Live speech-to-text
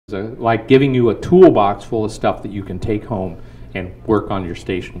like giving you a toolbox full of stuff that you can take home and work on your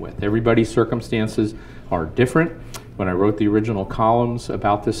station with. Everybody's circumstances are different. When I wrote the original columns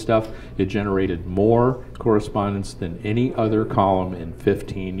about this stuff, it generated more correspondence than any other column in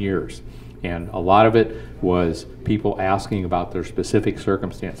 15 years. And a lot of it was people asking about their specific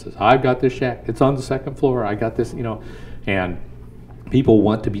circumstances. I've got this shack, it's on the second floor, I got this, you know, and people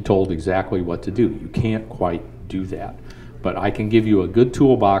want to be told exactly what to do. You can't quite do that. But I can give you a good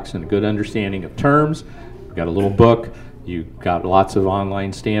toolbox and a good understanding of terms. You've got a little book, you've got lots of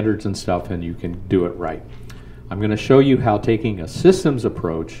online standards and stuff, and you can do it right. I'm going to show you how taking a systems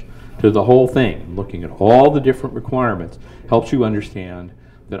approach to the whole thing, looking at all the different requirements, helps you understand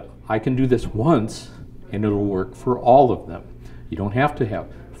that I can do this once and it'll work for all of them. You don't have to have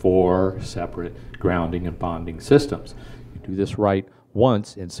 4 separate grounding and bonding systems. You do this right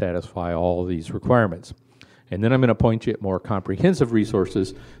once and satisfy all of these requirements. And then I'm going to point you at more comprehensive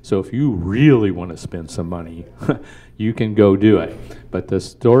resources, so if you really want to spend some money, you can go do it. But the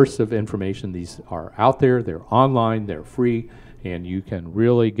source of information, these are out there, they're online, they're free, and you can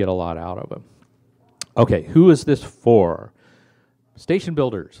really get a lot out of them. Okay, who is this for? Station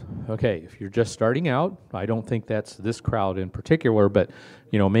builders. Okay, if you're just starting out, I don't think that's this crowd in particular, but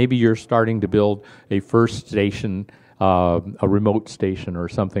you know, maybe you're starting to build a first station, a remote station or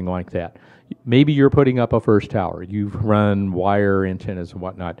something like that. Maybe you're putting up a first tower. You've run wire antennas and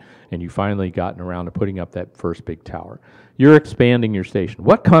whatnot, and you've finally gotten around to putting up that first big tower. You're expanding your station.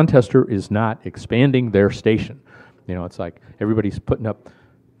 What contester is not expanding their station? You know, it's like everybody's putting up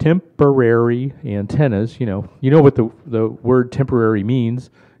temporary antennas. You know what the word temporary means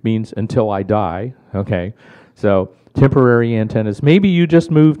until I die. Okay, so temporary antennas. Maybe you just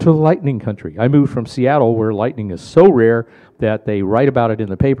moved to lightning country. I moved from Seattle, where lightning is so rare that they write about it in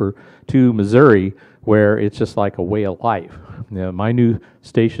the paper, to Missouri, where it's just like a way of life. You know, my new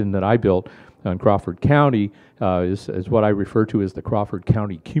station that I built in Crawford County is what I refer to as the Crawford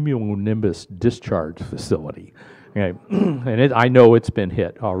County Cumulonimbus Discharge Facility. Okay. And I know it's been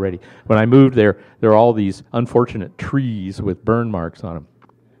hit already. When I moved there are all these unfortunate trees with burn marks on them.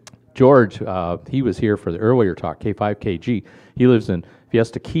 George, he was here for the earlier talk, K5KG. He lives in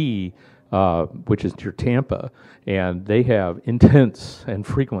Fiesta Key, which is near Tampa, and they have intense and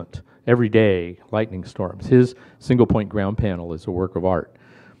frequent, everyday lightning storms. His single-point ground panel is a work of art.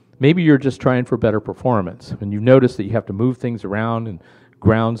 Maybe you're just trying for better performance, and you've noticed that you have to move things around and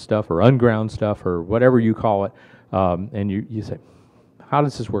ground stuff or unground stuff or whatever you call it, and you say, how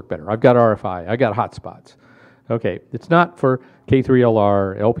does this work better? I've got RFI, I got hotspots. Okay, it's not for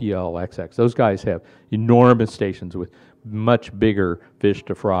K3LR, LPL, XX. Those guys have enormous stations with much bigger fish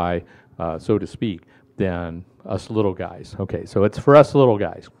to fry, so to speak, than us little guys. Okay, so it's for us little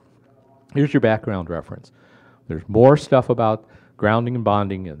guys. Here's your background reference. There's more stuff about grounding and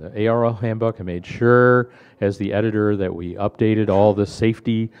bonding in the ARL handbook. I made sure as the editor that we updated all the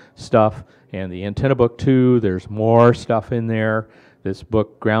safety stuff, and the antenna book too, there's more stuff in there. This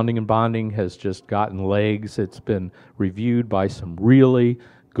book, Grounding and Bonding, has just gotten legs. It's been reviewed by some really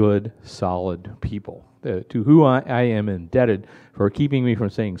good, solid people, to who I am indebted for keeping me from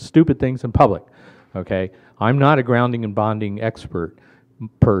saying stupid things in public. Okay, I'm not a grounding and bonding expert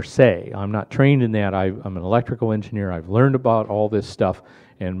per se. I'm not trained in that. I'm an electrical engineer. I've learned about all this stuff,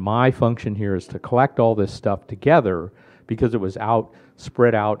 and my function here is to collect all this stuff together because it was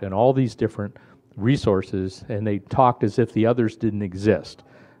spread out in all these different resources, and they talked as if the others didn't exist.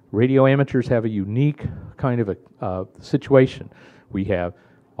 Radio amateurs have a unique kind of a situation. We have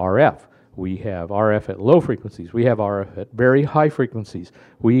RF. We have RF at low frequencies. We have RF at very high frequencies.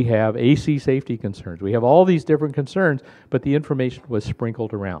 We have AC safety concerns. We have all these different concerns, but the information was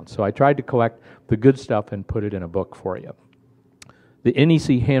sprinkled around. So I tried to collect the good stuff and put it in a book for you. The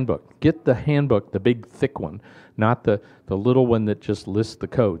NEC handbook. Get the handbook, the big thick one, not the little one that just lists the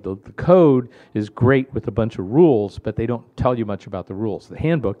code. The code is great with a bunch of rules, but they don't tell you much about the rules. The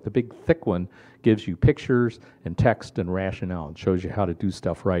handbook, the big thick one, gives you pictures and text and rationale and shows you how to do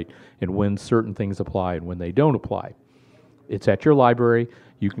stuff right and when certain things apply and when they don't apply. It's at your library.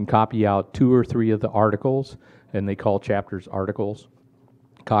 You can copy out 2 or 3 of the articles, and they call chapters articles.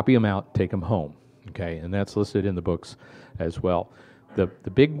 Copy them out, take them home, okay? And that's listed in the books as well. The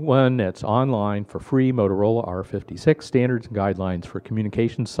big one that's online for free, Motorola R56, Standards and Guidelines for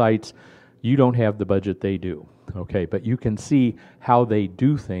Communication Sites. You don't have the budget they do, okay? But you can see how they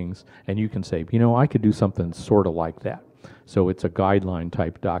do things, and you can say, you know, I could do something sort of like that. So it's a guideline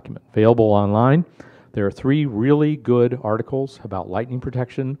type document. Available online. There are 3 really good articles about lightning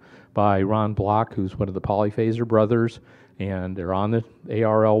protection by Ron Block, who's one of the Polyphaser brothers, and they're on the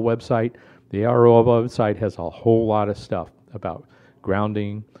ARL website. The ARL website has a whole lot of stuff about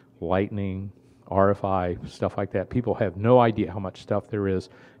grounding, lightning, RFI, stuff like that. People have no idea how much stuff there is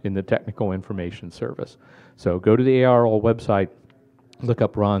in the technical information service. So go to the ARL website, look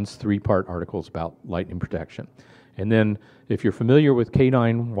up Ron's 3-part articles about lightning protection. And then if you're familiar with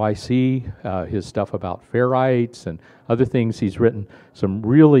K9YC, his stuff about ferrites and other things, he's written some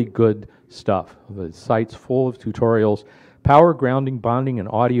really good stuff. The site's full of tutorials. Power, grounding, bonding, and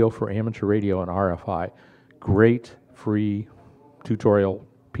audio for amateur radio and RFI. Great free tutorial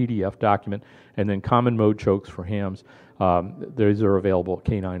PDF document. And then common mode chokes for hams. Those are available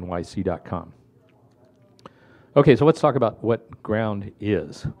at k9yc.com. Okay, so let's talk about what ground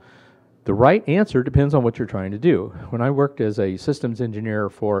is. The right answer depends on what you're trying to do. When I worked as a systems engineer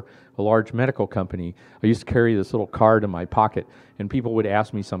for a large medical company, I used to carry this little card in my pocket, and people would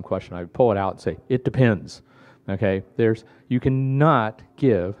ask me some question. I would pull it out and say, it depends. Okay, you cannot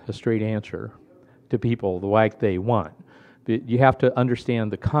give a straight answer to people the way they want. You have to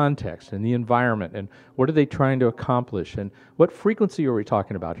understand the context and the environment and what are they trying to accomplish and what frequency are we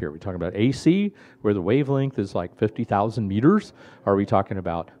talking about here? Are we talking about AC, where the wavelength is like 50,000 meters? Are we talking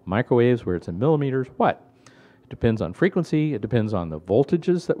about microwaves where it's in millimeters? What? It depends on frequency. It depends on the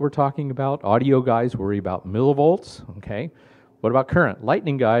voltages that we're talking about. Audio guys worry about millivolts. Okay. What about current?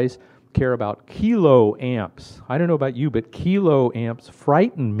 Lightning guys care about kiloamps. I don't know about you, but kiloamps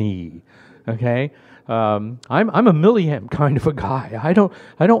frighten me. Okay. I'm a milliamp kind of a guy. I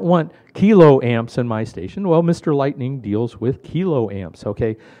don't want kiloamps in my station. Well, Mr. Lightning deals with kiloamps.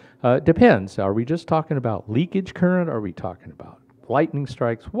 Okay, depends. Are we just talking about leakage current? Are we talking about lightning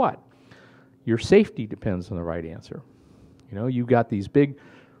strikes? What? Your safety depends on the right answer. You know, you've got these big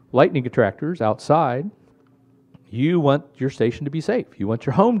lightning attractors outside. You want your station to be safe. You want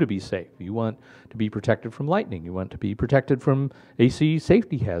your home to be safe. You want to be protected from lightning. You want to be protected from AC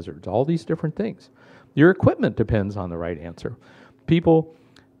safety hazards, all these different things. Your equipment depends on the right answer. People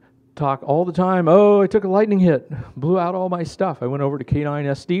talk all the time, oh, I took a lightning hit, blew out all my stuff. I went over to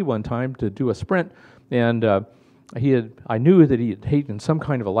K9SD one time to do a sprint, and I knew that he had taken some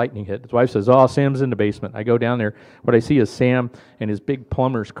kind of a lightning hit. His wife says, oh, Sam's in the basement. I go down there. What I see is Sam and his big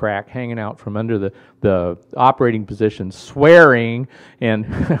plumber's crack hanging out from under the operating position, swearing. And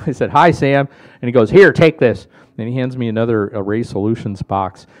I said, hi, Sam. And he goes, here, take this. And he hands me another Array Solutions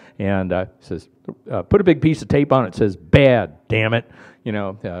box and says, put a big piece of tape on it. It says, bad, damn it. You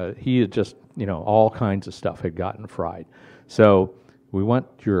know, he had just, you know, all kinds of stuff had gotten fried. So we want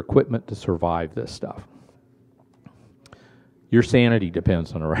your equipment to survive this stuff. Your sanity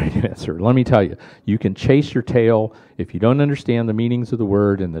depends on the right answer. Let me tell you, you can chase your tail. If you don't understand the meanings of the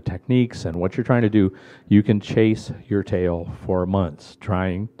word and the techniques and what you're trying to do, you can chase your tail for months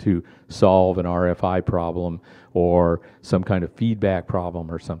trying to solve an RFI problem or some kind of feedback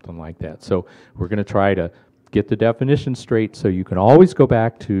problem or something like that. So we're going to try to get the definition straight so you can always go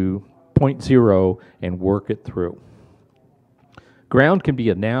back to point 0 and work it through. Ground can be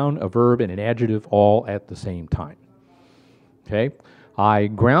a noun, a verb, and an adjective all at the same time. Okay, I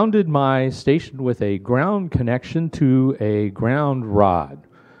grounded my station with a ground connection to a ground rod,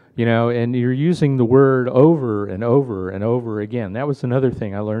 you know, and you're using the word over and over and over again. That was another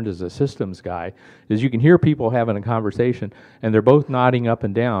thing I learned as a systems guy, is you can hear people having a conversation and they're both nodding up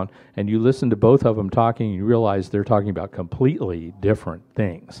and down, and you listen to both of them talking and you realize they're talking about completely different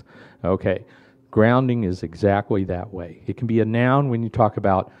things. Okay, grounding is exactly that way. It can be a noun when you talk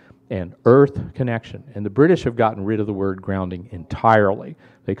about an earth connection. And the British have gotten rid of the word grounding entirely.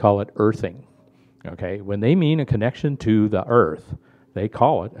 They call it earthing. Okay, when they mean a connection to the earth, they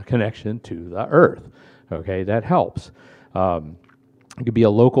call it a connection to the earth. Okay, that helps. It could be a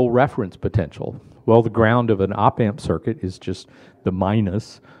local reference potential. Well, the ground of an op-amp circuit is just the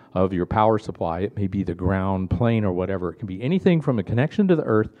minus of your power supply. It may be the ground plane or whatever. It can be anything from a connection to the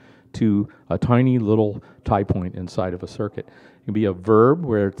earth to a tiny little tie point inside of a circuit. It can be a verb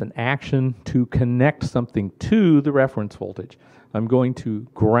where it's an action to connect something to the reference voltage. I'm going to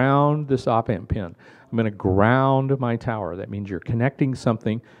ground this op-amp pin. I'm going to ground my tower. That means you're connecting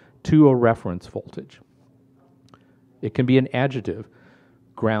something to a reference voltage. It can be an adjective.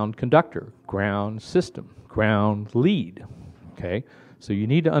 Ground conductor, ground system, ground lead. Okay? So you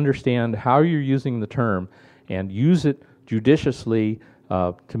need to understand how you're using the term and use it judiciously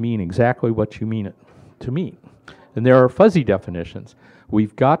to mean exactly what you mean it to mean. And there are fuzzy definitions.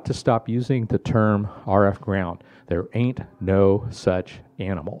 We've got to stop using the term RF ground. There ain't no such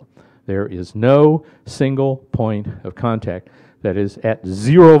animal. There is no single point of contact that is at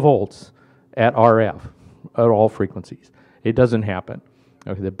 0 volts at RF at all frequencies. It doesn't happen.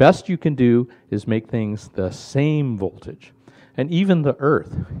 Okay, the best you can do is make things the same voltage. And even the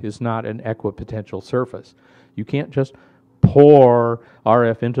earth is not an equipotential surface. You can't just pour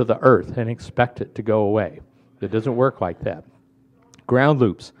RF into the earth and expect it to go away. It doesn't work like that. Ground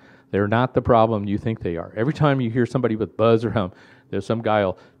loops, they're not the problem you think they are. Every time you hear somebody with buzz or hum, there's some guy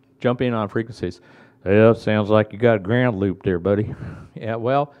will jump in on frequencies. Yeah, sounds like you got a ground loop there, buddy. Yeah,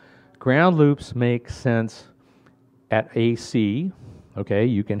 well, ground loops make sense at AC. Okay,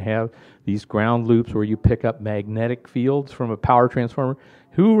 you can have these ground loops where you pick up magnetic fields from a power transformer.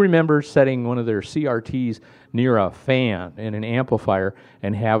 Who remembers setting one of their CRTs near a fan and an amplifier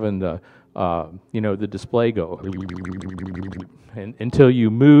and having the the display go until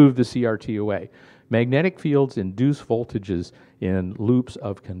you move the CRT away? Magnetic fields induce voltages in loops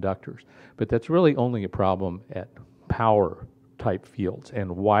of conductors, but that's really only a problem at power type fields and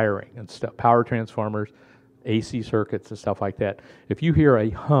wiring and stuff, power transformers, AC circuits and stuff like that. If you hear a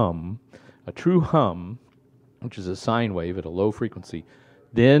hum, a true hum, which is a sine wave at a low frequency,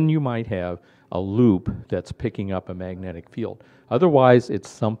 then you might have a loop that's picking up a magnetic field. Otherwise, it's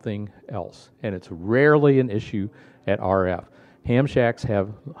something else, and it's rarely an issue at RF. Ham shacks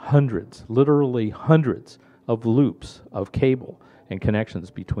have hundreds, literally hundreds, of loops of cable and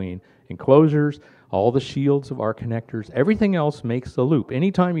connections between enclosures, all the shields of our connectors. Everything else makes the loop.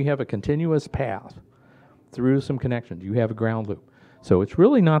 Anytime you have a continuous path through some connections, you have a ground loop. So it's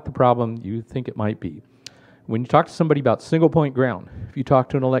really not the problem you think it might be. When you talk to somebody about single point ground, if you talk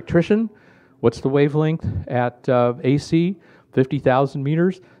to an electrician, what's the wavelength at AC? 50,000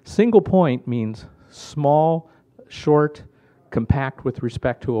 meters. Single point means small, short, compact with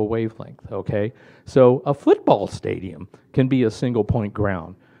respect to a wavelength, okay? So a football stadium can be a single point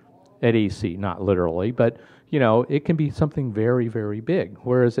ground at AC, not literally, but it can be something very, very big.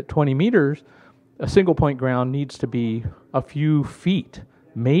 Whereas at 20 meters, a single point ground needs to be a few feet,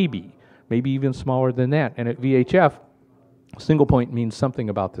 maybe even smaller than that. And at VHF, single point means something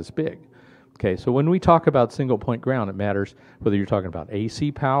about this big. Okay, so when we talk about single point ground, it matters whether you're talking about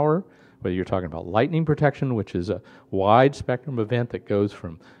AC power, whether you're talking about lightning protection, which is a wide spectrum event that goes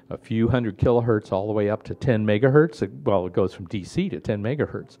from a few hundred kilohertz all the way up to 10 megahertz. Well, it goes from DC to 10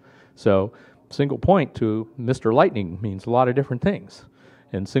 megahertz. So single point to Mr. Lightning means a lot of different things.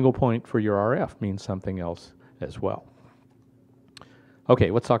 And single point for your RF means something else as well.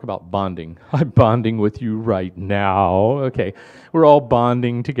 Okay, let's talk about bonding. I'm bonding with you right now. Okay, we're all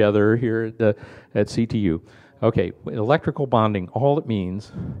bonding together here at CTU. Okay, electrical bonding, all it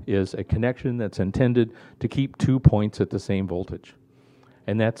means is a connection that's intended to keep 2 points at the same voltage.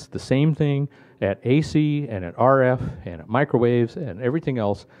 And that's the same thing at AC and at RF and at microwaves and everything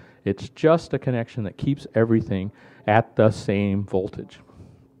else. It's just a connection that keeps everything at the same voltage.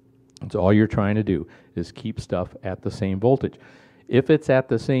 That's all you're trying to do, is keep stuff at the same voltage. If it's at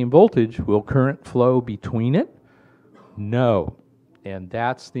the same voltage, will current flow between it? No. And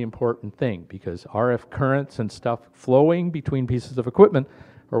that's the important thing, because RF currents and stuff flowing between pieces of equipment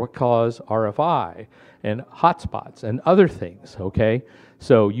are what cause RFI and hotspots and other things, okay?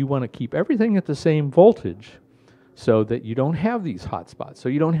 So you want to keep everything at the same voltage so that you don't have these hotspots, so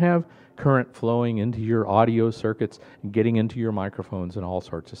you don't have current flowing into your audio circuits and getting into your microphones and all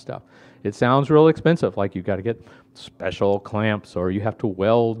sorts of stuff. It sounds real expensive, like you've got to get special clamps or you have to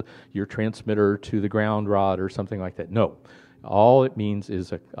weld your transmitter to the ground rod or something like that. No. All it means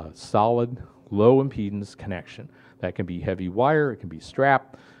is a solid, low impedance connection. That can be heavy wire, it can be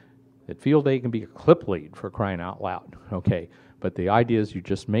strap. At field A, it can be a clip lead, for crying out loud. Okay, but the idea is you're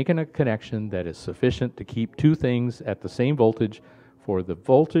just making a connection that is sufficient to keep two things at the same voltage for the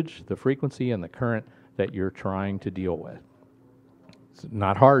voltage, the frequency, and the current that you're trying to deal with. It's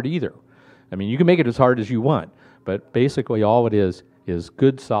not hard either. I mean, you can make it as hard as you want, but basically all it is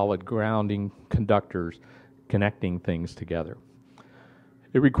good, solid grounding conductors connecting things together.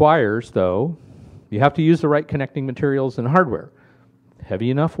 It requires, though, you have to use the right connecting materials and hardware. Heavy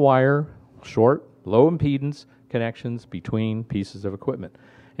enough wire, short, low impedance connections between pieces of equipment.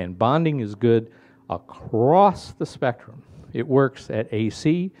 And bonding is good across the spectrum. It works at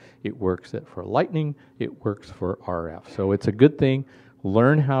AC, it works for lightning, it works for RF. So it's a good thing.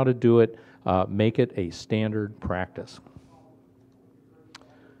 Learn how to do it, make it a standard practice.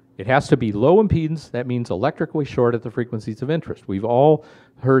 It has to be low impedance. That means electrically short at the frequencies of interest. We've all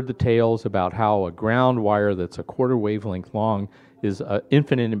heard the tales about how a ground wire that's a quarter wavelength long is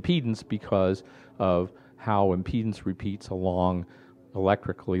infinite impedance because of how impedance repeats along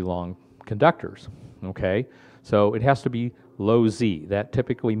electrically long conductors. Okay, so it has to be low Z. That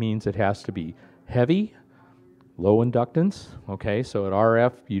typically means it has to be heavy, low inductance. Okay, so at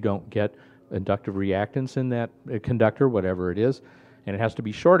RF you don't get inductive reactance in that conductor, whatever it is. And it has to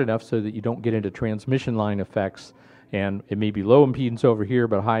be short enough so that you don't get into transmission line effects, and it may be low impedance over here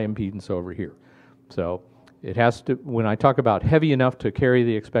but high impedance over here. So It has to, when I talk about heavy enough to carry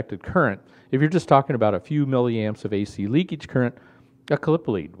the expected current, if you're just talking about a few milliamps of AC leakage current, a clip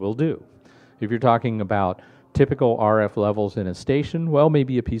lead will do. If you're talking about typical RF levels in a station, well,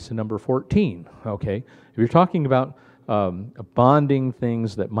 maybe a piece of number 14, okay? If you're talking about bonding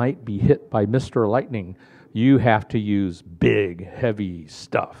things that might be hit by Mr. Lightning, you have to use big, heavy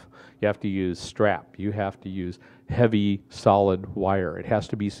stuff. You have to use strap. You have to use heavy, solid wire. It has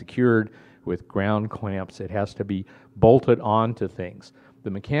to be secured with ground clamps. It has to be bolted onto things.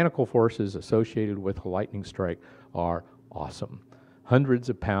 The mechanical forces associated with a lightning strike are awesome. Hundreds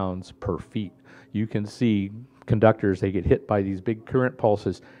of pounds per feet. You can see conductors, they get hit by these big current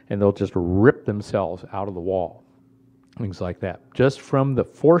pulses and they'll just rip themselves out of the wall. Things like that. Just from the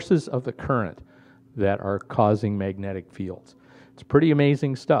forces of the current that are causing magnetic fields. It's pretty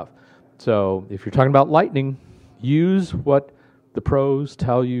amazing stuff. So if you're talking about lightning, use what the pros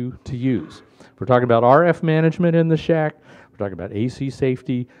tell you to use. If we're talking about RF management in the shack, we're talking about AC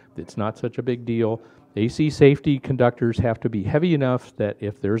safety, it's not such a big deal. AC safety conductors have to be heavy enough that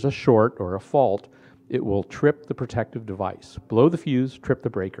if there's a short or a fault, it will trip the protective device. Blow the fuse, trip the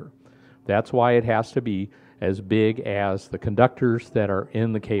breaker. That's why it has to be as big as the conductors that are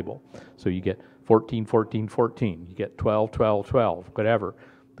in the cable. So you get 14, 14, 14, you get 12, 12, 12, whatever.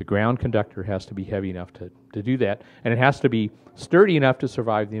 The ground conductor has to be heavy enough to do that, and it has to be sturdy enough to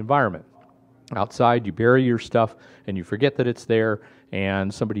survive the environment. Outside, you bury your stuff, and you forget that it's there,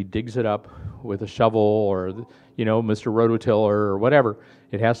 and somebody digs it up with a shovel or, you know, Mr. Rototiller or whatever.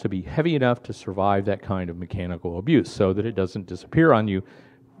 It has to be heavy enough to survive that kind of mechanical abuse so that it doesn't disappear on you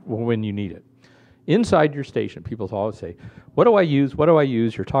when you need it. Inside your station, people always say, what do I use? What do I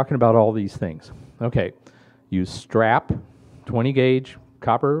use? You're talking about all these things. Okay, use strap, 20 gauge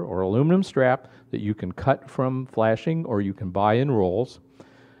copper or aluminum strap that you can cut from flashing or you can buy in rolls.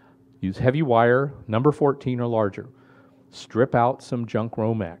 Use heavy wire, number 14 or larger. Strip out some junk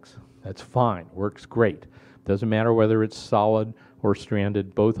Romex. That's fine, works great. Doesn't matter whether it's solid or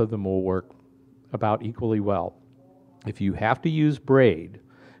stranded, both of them will work about equally well. If you have to use braid,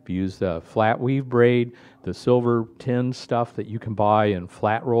 if you use the flat weave braid, the silver tin stuff that you can buy in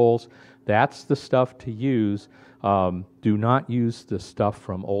flat rolls, that's the stuff to use. Do not use the stuff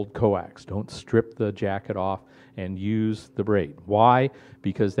from old coax. Don't strip the jacket off and use the braid. Why?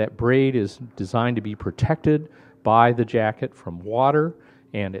 Because that braid is designed to be protected by the jacket from water,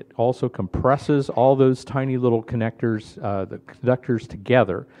 and it also compresses all those tiny little connectors, the conductors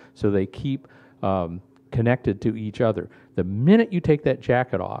together, so they keep connected to each other. The minute you take that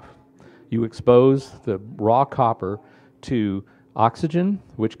jacket off, you expose the raw copper to oxygen,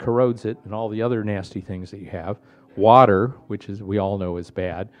 which corrodes it, and all the other nasty things that you have, water, which is we all know is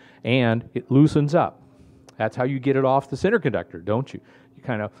bad, and it loosens up. That's how you get it off the center conductor, don't you? You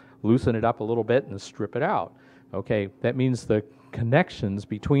kind of loosen it up a little bit and strip it out. Okay, that means the connections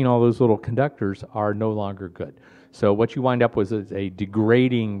between all those little conductors are no longer good. So what you wind up with is a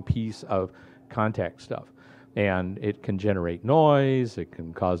degrading piece of contact stuff, and it can generate noise, it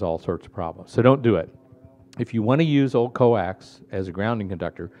can cause all sorts of problems. So don't do it. If you want to use old coax as a grounding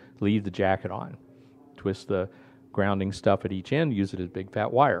conductor, leave the jacket on. Twist the grounding stuff at each end, use it as big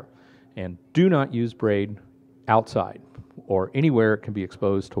fat wire. And do not use braid outside or anywhere it can be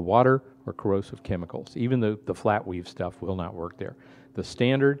exposed to water or corrosive chemicals. Even the flat weave stuff will not work there. The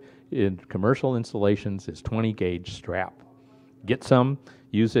standard in commercial installations is 20 gauge strap. Get some,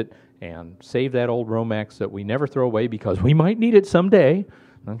 use it, and save that old Romex that we never throw away because we might need it someday.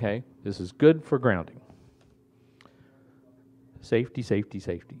 Okay, this is good for grounding. Safety, safety,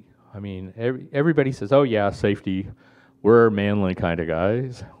 safety. I mean, everybody says, oh yeah, safety. We're manly kind of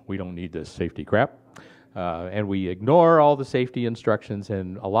guys. We don't need this safety crap. And we ignore all the safety instructions,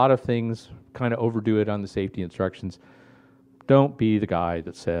 and a lot of things kind of overdo it on the safety instructions. Don't be the guy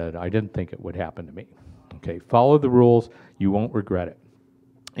that said, I didn't think it would happen to me. Okay, follow the rules. You won't regret it.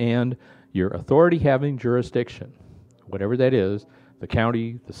 And your authority having jurisdiction, whatever that is, the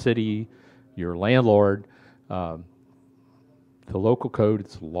county, the city, your landlord, the local code,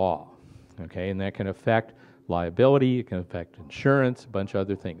 it's law, okay, and that can affect liability, it can affect insurance, a bunch of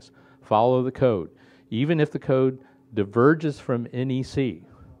other things. Follow the code. Even if the code diverges from NEC,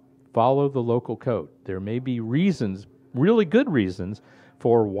 follow the local code. There may be reasons, really good reasons,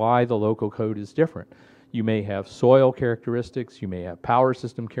 for why the local code is different. You may have soil characteristics, you may have power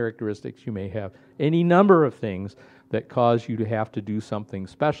system characteristics, you may have any number of things that cause you to have to do something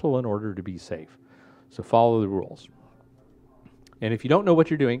special in order to be safe. So follow the rules. And if you don't know what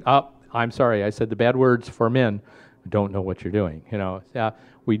you're doing, I'm sorry, I said the bad words for men, don't know what you're doing. You know,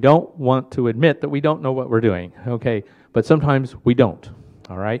 we don't want to admit that we don't know what we're doing, okay? But sometimes we don't,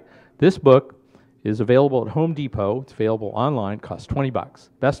 all right? This book is available at Home Depot. It's available online, costs 20 bucks.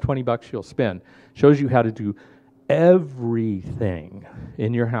 Best 20 bucks you'll spend. Shows you how to do everything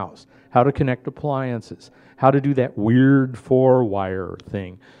in your house. How to connect appliances, how to do that weird 4-wire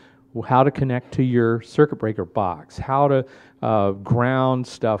thing, how to connect to your circuit breaker box, how to ground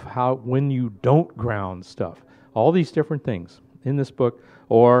stuff, when you don't ground stuff. All these different things in this book,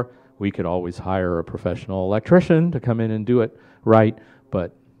 or we could always hire a professional electrician to come in and do it right,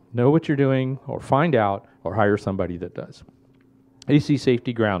 but know what you're doing, or find out, or hire somebody that does. AC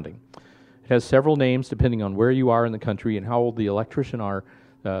safety grounding. It has several names depending on where you are in the country and how old the electrician are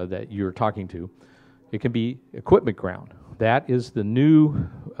that you're talking to. It can be equipment ground. That is the new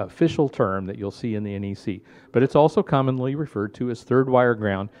official term that you'll see in the NEC. But it's also commonly referred to as third wire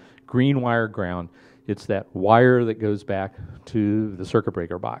ground, green wire ground. It's that wire that goes back to the circuit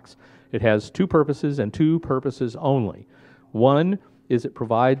breaker box. It has two purposes and two purposes only. One is it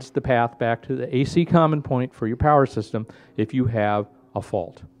provides the path back to the AC common point for your power system if you have a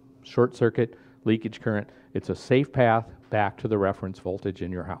fault. Short circuit, leakage current. It's a safe path back to the reference voltage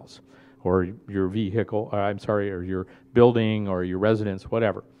in your house or your vehicle, or your building or your residence,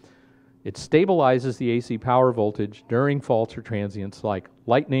 whatever. It stabilizes the AC power voltage during faults or transients like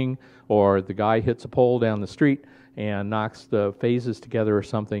lightning, or the guy hits a pole down the street and knocks the phases together or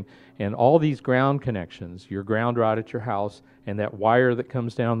something. And all these ground connections, your ground rod at your house, and that wire that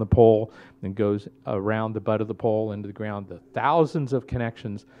comes down the pole and goes around the butt of the pole into the ground, the thousands of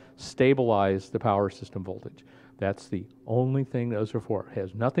connections stabilize the power system voltage. That's the only thing those are for. It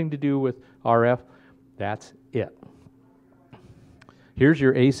has nothing to do with RF. That's it. Here's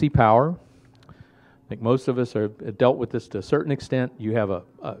your AC power. I think most of us have dealt with this to a certain extent. You have a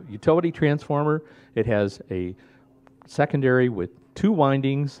utility transformer. It has a secondary with two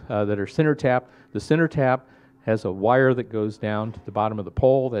windings that are center tap. The center tap has a wire that goes down to the bottom of the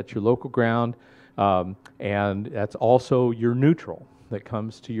pole. That's your local ground. And that's also your neutral that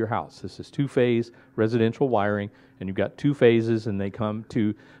comes to your house. This is two-phase residential wiring, and you've got two phases, and they come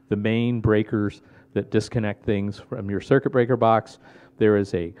to the main breakers that disconnect things from your circuit breaker box. There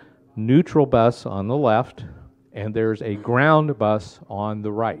is a neutral bus on the left, and there's a ground bus on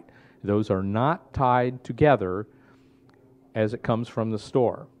the right. Those are not tied together as it comes from the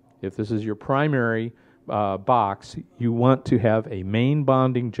store. If this is your primary box, you want to have a main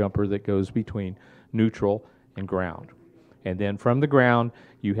bonding jumper that goes between neutral and ground. And then from the ground,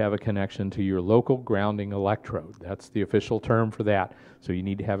 you have a connection to your local grounding electrode. That's the official term for that. So you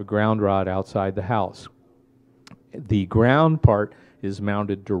need to have a ground rod outside the house. The ground part is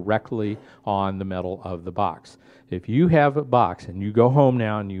mounted directly on the metal of the box. If you have a box and you go home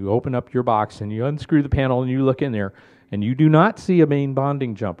now and you open up your box and you unscrew the panel and you look in there and you do not see a main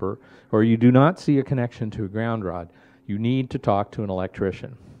bonding jumper, or you do not see a connection to a ground rod, you need to talk to an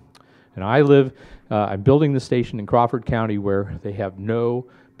electrician. And I'm building the station in Crawford County where they have no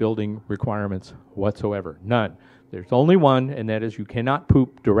building requirements whatsoever. None. There's only one, and that is you cannot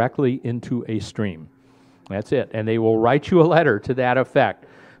poop directly into a stream. That's it. And they will write you a letter to that effect.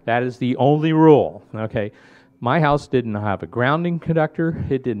 That is the only rule. Okay. My house didn't have a grounding conductor.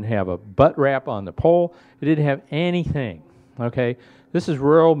 It didn't have a butt wrap on the pole. It didn't have anything. Okay. This is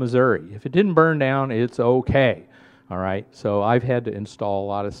rural Missouri. If it didn't burn down, it's okay. All right, so I've had to install a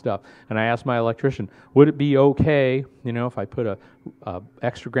lot of stuff. And I asked my electrician, would it be okay, if I put a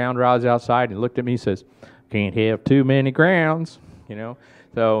extra ground rods outside? And he looked at me and says, can't have too many grounds,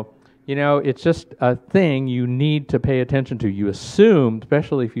 So, it's just a thing you need to pay attention to. You assume,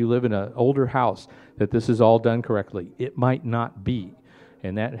 especially if you live in an older house, that this is all done correctly. It might not be.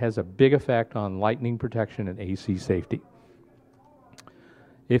 And that has a big effect on lightning protection and AC safety.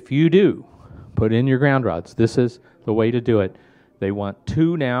 If you do put in your ground rods, this is the way to do it. They want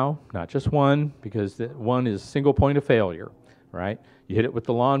two now, not just one, because one is single point of failure, right? You hit it with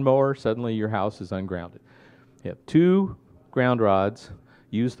the lawnmower, suddenly your house is ungrounded. You have two ground rods.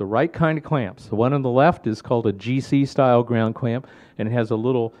 Use the right kind of clamps. The one on the left is called a GC style ground clamp, and it has a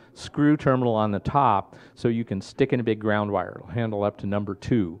little screw terminal on the top so you can stick in a big ground wire. It'll handle up to number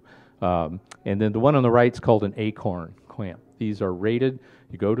 2. And then the one on the right is called an Icom clamp. These are rated.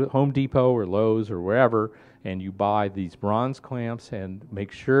 You go to Home Depot or Lowe's or wherever, and you buy these bronze clamps, and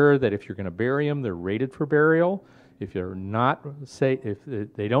make sure that if you're going to bury them, they're rated for burial. If you're not, if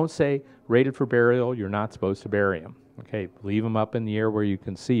they don't say rated for burial, you're not supposed to bury them. Okay, leave them up in the air where you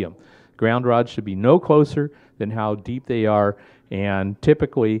can see them. Ground rods should be no closer than how deep they are, and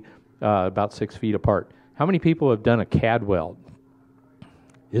typically about 6 feet apart. How many people have done a CAD weld?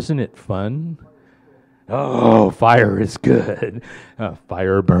 Isn't it fun? Oh, fire is good.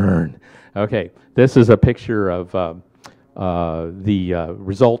 Fire burn. Okay, this is a picture of the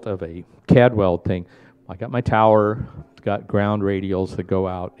result of a CAD weld thing. I got my tower, got ground radials that go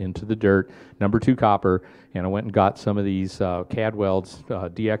out into the dirt, number 2 copper, and I went and got some of these CAD welds.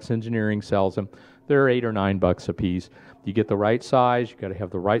 DX Engineering sells them. They're $8 or $9 a piece. You get the right size. You got to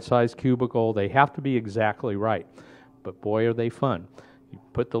have the right size cubicle. They have to be exactly right, but boy, are they fun. You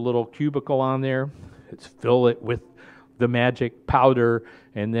put the little cubicle on there. Fill it with the magic powder,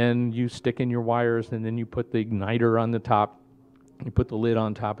 and then you stick in your wires, and then you put the igniter on the top. You put the lid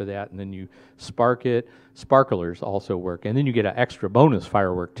on top of that, and then you spark it. Sparklers also work, and then you get an extra bonus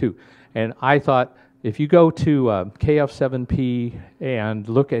firework too. And I thought, if you go to KF7P and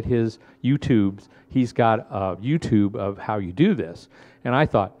look at his YouTubes, he's got a YouTube of how you do this. And I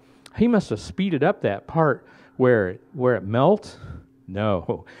thought, he must have speeded up that part where it melts.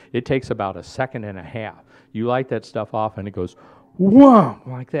 No, it takes about 1.5 seconds. You light that stuff off, and it goes, whoa,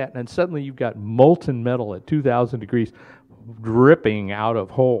 like that. And suddenly you've got molten metal at 2,000 degrees dripping out of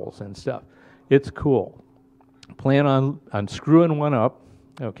holes and stuff. It's cool. Plan on screwing one up,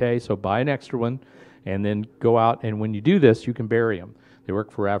 okay? So buy an extra one, and then go out, and when you do this, you can bury them. They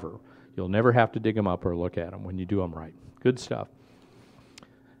work forever. You'll never have to dig them up or look at them when you do them right. Good stuff.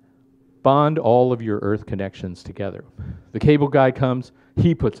 Bond all of your earth connections together. The cable guy comes,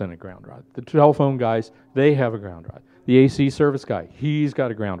 he puts in a ground rod. The telephone guys, they have a ground rod. The AC service guy, he's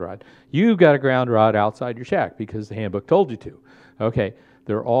got a ground rod. You've got a ground rod outside your shack because the handbook told you to. Okay,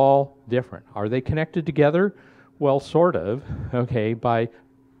 they're all different. Are they connected together? Well, sort of, okay, by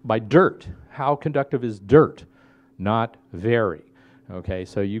dirt. How conductive is dirt? Not very. Okay,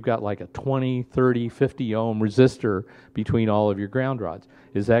 so you've got like a 20, 30, 50 ohm resistor between all of your ground rods.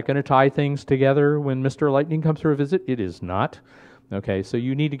 Is that going to tie things together when Mr. Lightning comes for a visit? It is not. Okay, so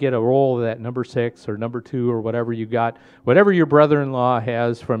you need to get a roll of that number 6 or number 2 or whatever you got. Whatever your brother-in-law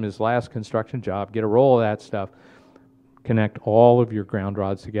has from his last construction job, get a roll of that stuff. Connect all of your ground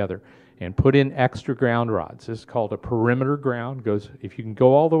rods together and put in extra ground rods. This is called a perimeter ground. If you can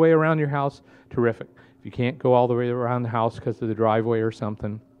go all the way around your house, terrific. If you can't go all the way around the house because of the driveway or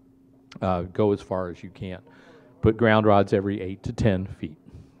something, go as far as you can. Put ground rods every 8 to 10 feet.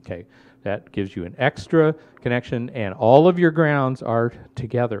 Okay, that gives you an extra connection, and all of your grounds are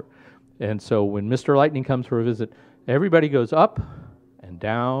together. And so when Mr. Lightning comes for a visit, everybody goes up and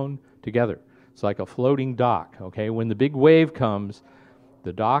down together. It's like a floating dock. Okay, when the big wave comes,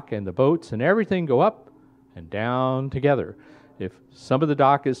 the dock and the boats and everything go up and down together. If some of the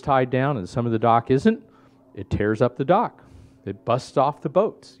dock is tied down and some of the dock isn't, it tears up the dock. It busts off the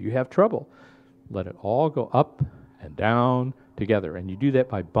boats. You have trouble. Let it all go up and down together. And you do that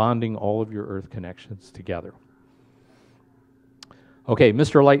by bonding all of your earth connections together. Okay,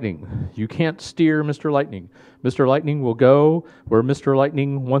 Mr. Lightning. You can't steer Mr. Lightning. Mr. Lightning will go where Mr.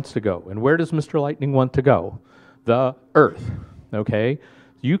 Lightning wants to go. And where does Mr. Lightning want to go? The earth. Okay?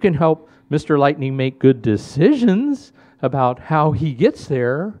 You can help Mr. Lightning make good decisions about how he gets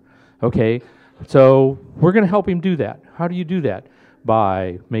there. Okay? So we're going to help him do that. How do you do that?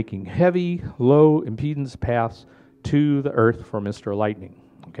 By making heavy, low impedance paths to the earth for Mr. Lightning.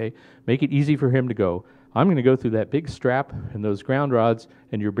 Okay? Make it easy for him to go. I'm going to go through that big strap and those ground rods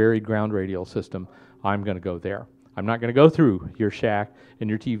and your buried ground radial system. I'm going to go there. I'm not going to go through your shack and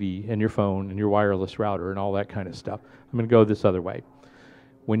your TV and your phone and your wireless router and all that kind of stuff. I'm going to go this other way.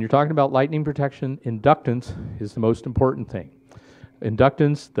 When you're talking about lightning protection, inductance is the most important thing.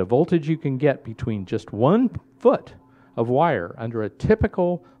 Inductance, the voltage you can get between just 1 foot of wire under a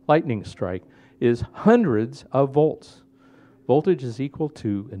typical lightning strike is hundreds of volts. Voltage is equal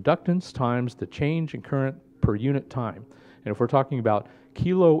to inductance times the change in current per unit time. And if we're talking about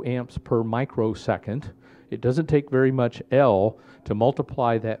kiloamps per microsecond, it doesn't take very much L to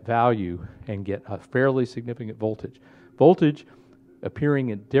multiply that value and get a fairly significant voltage. Voltage appearing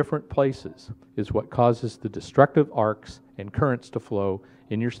in different places is what causes the destructive arcs and currents to flow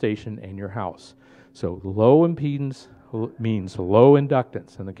in your station and your house. So low impedance means low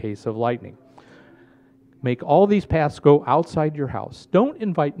inductance in the case of lightning. Make all these paths go outside your house. Don't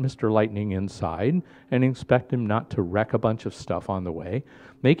invite Mr. Lightning inside and expect him not to wreck a bunch of stuff on the way.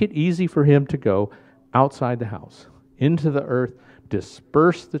 Make it easy for him to go outside the house, into the earth,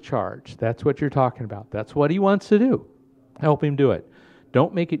 disperse the charge. That's what you're talking about. That's what he wants to do. Help him do it.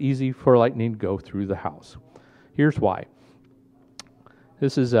 Don't make it easy for lightning to go through the house. Here's why.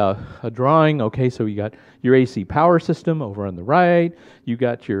 This is a drawing. Okay, so you got your AC power system over on the right. You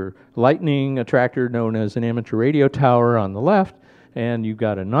got your lightning attractor known as an amateur radio tower on the left. And you've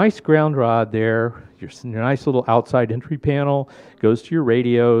got a nice ground rod there. Your nice little outside entry panel goes to your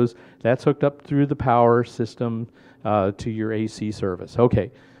radios. That's hooked up through the power system to your AC service.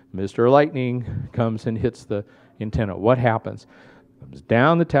 Okay, Mr. Lightning comes and hits the antenna. What happens? It comes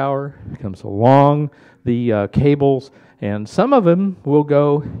down the tower, comes along the cables, and some of them will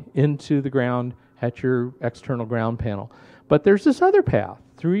go into the ground at your external ground panel. But there's this other path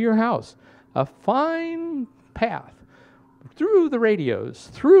through your house, a fine path through the radios,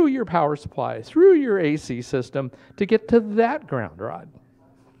 through your power supply, through your AC system to get to that ground rod.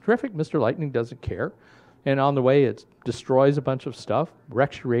 Terrific, Mr. Lightning doesn't care. And on the way, it destroys a bunch of stuff,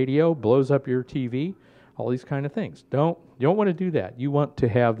 wrecks your radio, blows up your TV, all these kind of things. You don't want to do that. You want to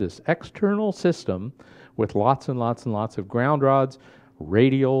have this external system with lots and lots and lots of ground rods,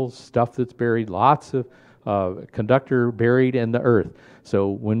 radials, stuff that's buried, lots of conductor buried in the earth. So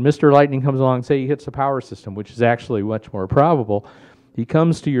when Mr. Lightning comes along, say he hits the power system, which is actually much more probable, he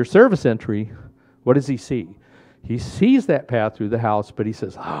comes to your service entry, what does he see? He sees that path through the house, but he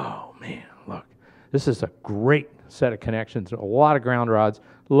says, oh man, look, this is a great set of connections, a lot of ground rods,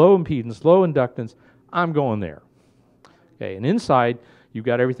 low impedance, low inductance, I'm going there. Okay, and inside, you've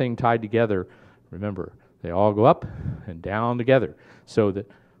got everything tied together. Remember, they all go up and down together, so that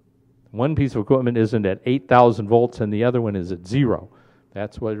one piece of equipment isn't at 8,000 volts and the other one is at 0.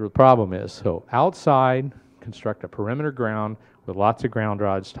 That's what the problem is. So outside, construct a perimeter ground with lots of ground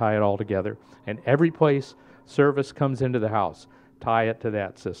rods, tie it all together, and every place service comes into the house, tie it to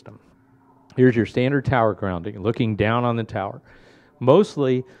that system. Here's your standard tower grounding, looking down on the tower.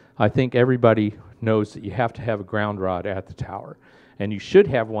 Mostly, I think everybody knows that you have to have a ground rod at the tower, and you should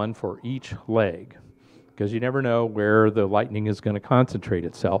have one for each leg, because you never know where the lightning is going to concentrate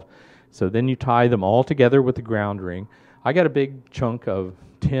itself. So then you tie them all together with the ground ring. I got a big chunk of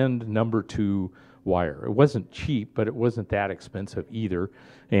tinned number 2 wire. It wasn't cheap, but it wasn't that expensive either.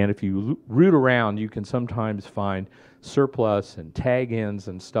 And if you root around, you can sometimes find surplus and tag ends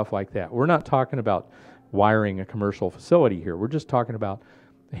and stuff like that. We're not talking about wiring a commercial facility here. We're just talking about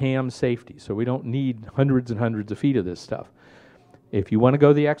ham safety. So we don't need hundreds and hundreds of feet of this stuff. If you want to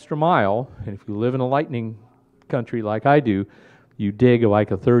go the extra mile, and if you live in a lightning country like I do, you dig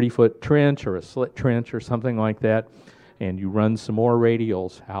like a 30-foot trench or a slit trench or something like that, and you run some more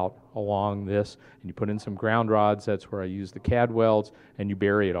radials out along this, and you put in some ground rods. That's where I use the CAD welds, and you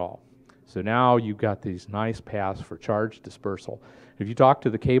bury it all. So now you've got these nice paths for charge dispersal. If you talk to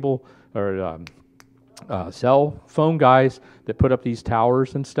the cable or cell phone guys that put up these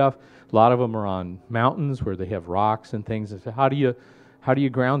towers and stuff, a lot of them are on mountains where they have rocks and things. And so how do you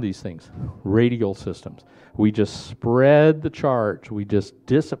ground these things? Radial systems. We just spread the charge. We just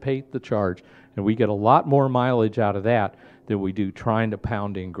dissipate the charge, and we get a lot more mileage out of that than we do trying to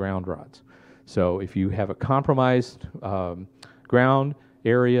pound in ground rods. So if you have a compromised ground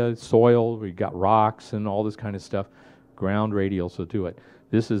area, soil, we've got rocks and all this kind of stuff, ground radials will do it.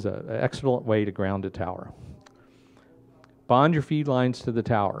 This is an excellent way to ground a tower. Bond your feed lines to the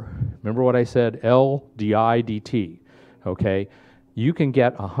tower. Remember what I said, L, DI, DT, okay? You can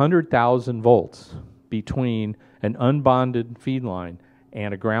get 100,000 volts between an unbonded feed line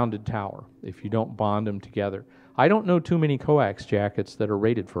and a grounded tower if you don't bond them together. I don't know too many coax jackets that are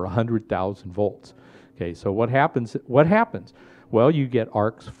rated for 100,000 volts. Okay, so what happens? Well, you get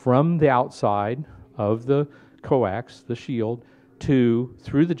arcs from the outside of the coax, the shield,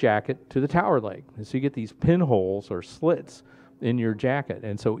 through the jacket to the tower leg. And so you get these pinholes or slits in your jacket.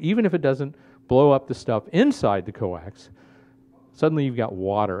 And so even if it doesn't blow up the stuff inside the coax, suddenly you've got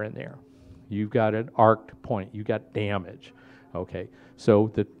water in there. You've got an arced point. You've got damage. Okay, so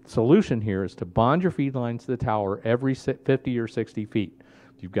the solution here is to bond your feed lines to the tower every 50 or 60 feet.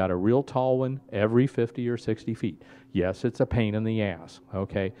 You've got a real tall one every 50 or 60 feet. Yes, it's a pain in the ass,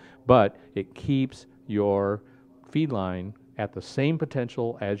 okay, but it keeps your feed line at the same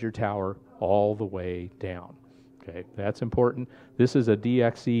potential as your tower all the way down. Okay, that's important. This is a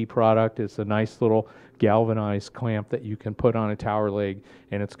DXE product. It's a nice little galvanized clamp that you can put on a tower leg,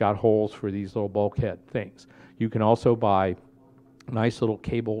 and it's got holes for these little bulkhead things. You can also buy nice little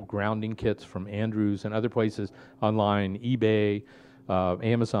cable grounding kits from Andrews and other places online, eBay,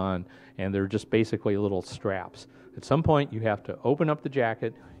 Amazon, and they're just basically little straps. At some point, you have to open up the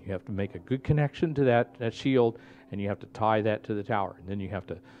jacket, you have to make a good connection to that shield, and you have to tie that to the tower. And then you have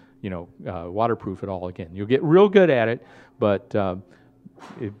to, waterproof it all again. You'll get real good at it, but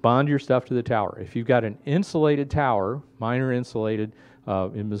bond your stuff to the tower. If you've got an insulated tower, minor insulated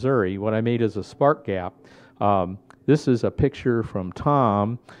in Missouri, what I made is a spark gap. This is a picture from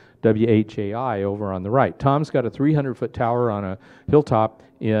Tom, WHAI, over on the right. Tom's got a 300-foot tower on a hilltop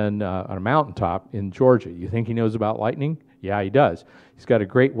on a mountaintop in Georgia. You think he knows about lightning? Yeah, he does. He's got a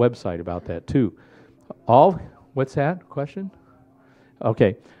great website about that too. What's that question?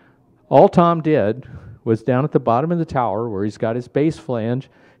 Okay. All Tom did was down at the bottom of the tower where he's got his base flange,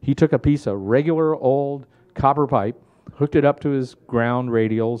 he took a piece of regular old copper pipe, hooked it up to his ground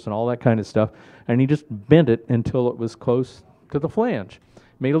radials and all that kind of stuff, and he just bent it until it was close to the flange.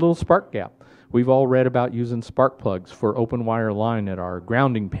 Made a little spark gap. We've all read about using spark plugs for open wire line at our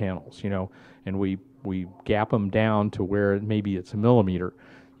grounding panels, you know, and we gap them down to where maybe it's a millimeter.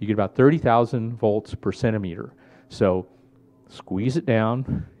 You get about 30,000 volts per centimeter. So squeeze it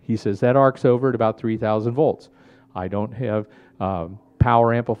down. He says that arc's over at about 3,000 volts. I don't have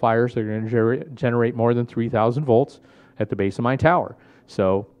power amplifiers that are going to generate more than 3,000 volts at the base of my tower.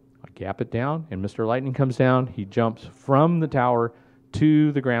 So I gap it down, and Mr. Lightning comes down. He jumps from the tower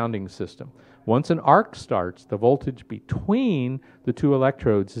to the grounding system. Once an arc starts, the voltage between the two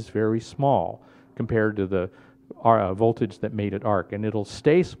electrodes is very small compared to the voltage that made it arc, and it'll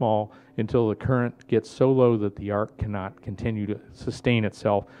stay small until the current gets so low that the arc cannot continue to sustain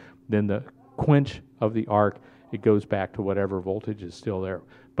itself. Then the quench of the arc, it goes back to whatever voltage is still there.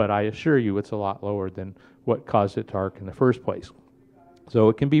 But I assure you it's a lot lower than what caused it to arc in the first place. So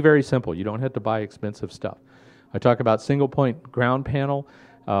it can be very simple. You don't have to buy expensive stuff. I talk about single point ground panel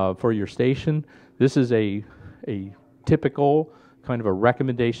for your station. This is a typical kind of a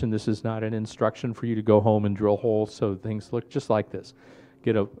recommendation. This is not an instruction for you to go home and drill holes so things look just like this.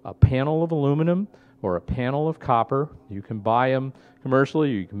 Get a panel of aluminum or a panel of copper. You can buy them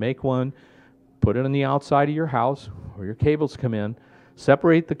commercially, you can make one, put it on the outside of your house where your cables come in.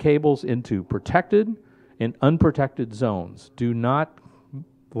 Separate the cables into protected and unprotected zones. Do not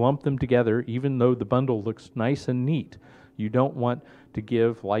lump them together, even though the bundle looks nice and neat. You don't want to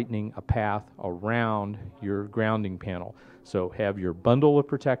give lightning a path around your grounding panel. So have your bundle of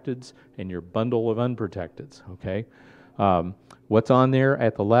protecteds and your bundle of unprotecteds, okay? What's on there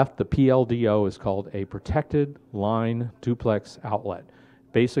at the left, the PLDO, is called a protected line duplex outlet.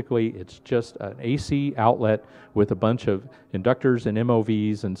 Basically, it's just an AC outlet with a bunch of inductors and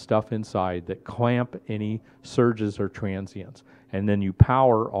MOVs and stuff inside that clamp any surges or transients. And then you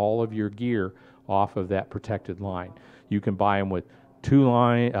power all of your gear off of that protected line. You can buy them with two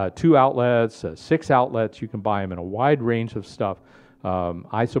outlets, 6 outlets. You can buy them in a wide range of stuff.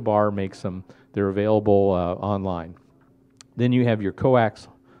 Isobar makes them. They're available online. Then you have your coax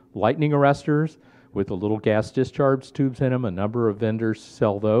lightning arresters with the little gas discharge tubes in them. A number of vendors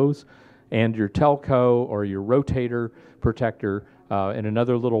sell those. And your telco or your rotator protector in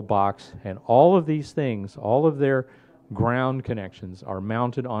another little box. And all of these things, all of their ground connections are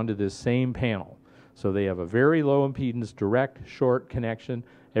mounted onto this same panel. So they have a very low impedance, direct, short connection.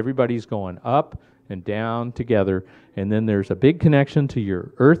 Everybody's going up and down together. And then there's a big connection to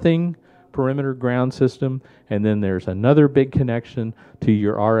your earthing perimeter ground system. And then there's another big connection to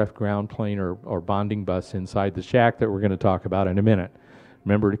your RF ground plane or bonding bus inside the shack that we're going to talk about in a minute.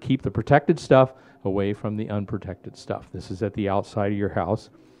 Remember to keep the protected stuff away from the unprotected stuff. This is at the outside of your house.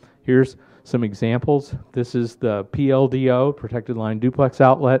 Here's some examples. This is the PLDO, protected line duplex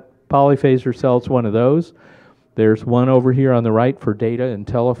outlet. Polyphaser sells one of those. There's one over here on the right for data and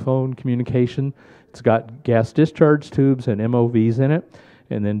telephone communication. It's got gas discharge tubes and MOVs in it.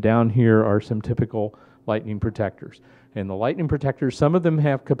 And then down here are some typical lightning protectors. And the lightning protectors, some of them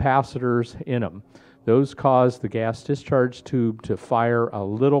have capacitors in them. Those cause the gas discharge tube to fire a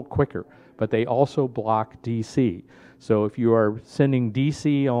little quicker, but they also block DC. So if you are sending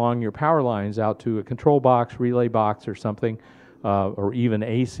DC along your power lines out to a control box, relay box, or something, or even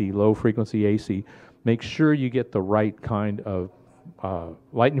AC, low frequency AC, make sure you get the right kind of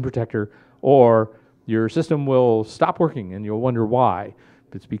lightning protector, or your system will stop working and you'll wonder why.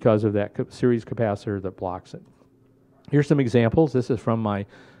 It's because of that series capacitor that blocks it. Here's some examples. This is from my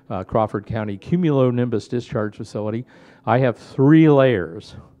Crawford County cumulonimbus discharge facility. I have 3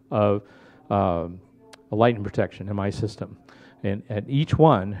 layers of lightning protection in my system, and each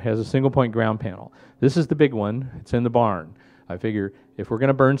one has a single point ground panel. This is the big one. It's in the barn. I figure if we're going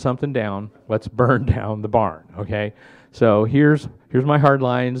to burn something down, let's burn down the barn, okay? So here's my hard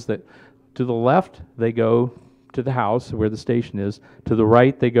lines. That to the left, they go to the house where the station is. To the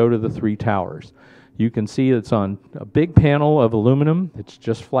right, they go to the 3 towers. You can see it's on a big panel of aluminum. It's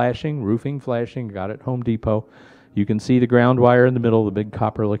just flashing, roofing flashing. Got it at Home Depot. You can see the ground wire in the middle, the big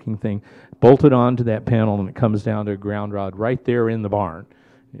copper-looking thing, bolted onto that panel, and it comes down to a ground rod right there in the barn.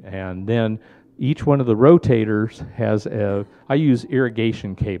 And then each one of the rotators has I use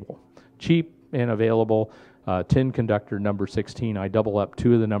irrigation cable, cheap and available, 10 conductor number 16. I double up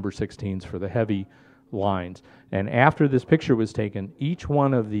 2 of the number 16s for the heavy lines. And after this picture was taken, each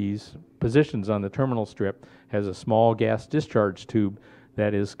one of these positions on the terminal strip has a small gas discharge tube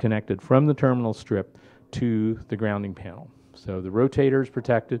that is connected from the terminal strip to the grounding panel. So the rotator is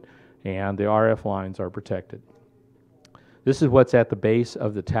protected and the RF lines are protected. This is what's at the base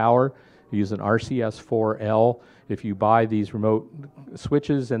of the tower. We use an RCS4L. If you buy these remote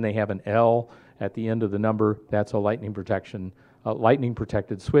switches and they have an L at the end of the number, that's a lightning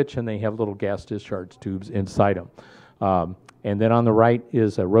protected switch, and they have little gas discharge tubes inside them. And then on the right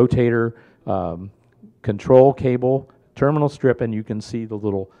is a rotator control cable, terminal strip, and you can see the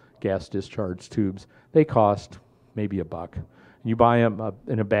little gas discharge tubes. They cost maybe $1. You buy them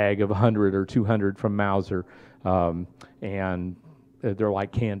in a bag of 100 or 200 from Mauser, and they're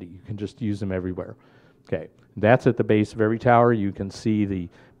like candy. You can just use them everywhere. Okay, that's at the base of every tower. You can see the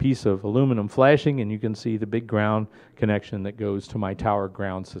piece of aluminum flashing, and you can see the big ground connection that goes to my tower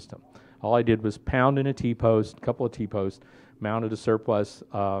ground system. All I did was pound in a T-post, a couple of T-posts, mounted a surplus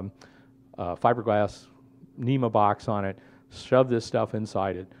fiberglass NEMA box on it, shove this stuff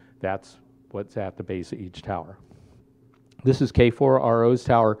inside it. That's what's at the base of each tower. This is K4RO's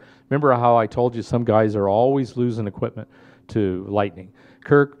tower. Remember how I told you some guys are always losing equipment to lightning?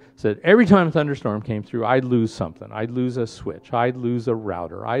 Kirk said every time a thunderstorm came through, I'd lose something. I'd lose a switch. I'd lose a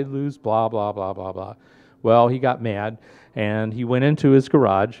router. I'd lose blah, blah, blah, blah, blah. Well, he got mad, and he went into his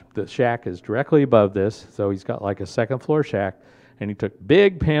garage. The shack is directly above this, so he's got like a second floor shack, and he took a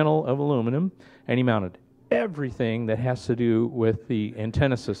big panel of aluminum, and he mounted everything that has to do with the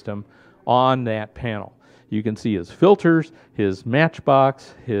antenna system on that panel. You can see his filters, his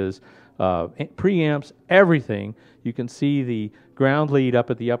matchbox, his preamps, everything. You can see the ground lead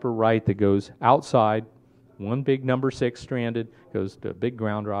up at the upper right that goes outside. One big number 6 stranded goes to a big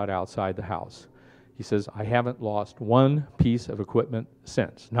ground rod outside the house. He says, I haven't lost one piece of equipment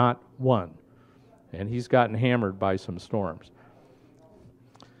since, not one. And he's gotten hammered by some storms.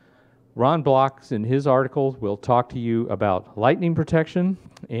 Ron Block's in his articles will talk to you about lightning protection,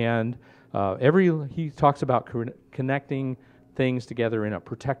 and he talks about connecting things together in a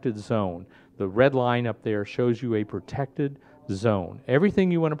protected zone. The red line up there shows you a protected zone.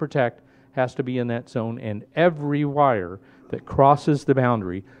 Everything you want to protect has to be in that zone, and every wire that crosses the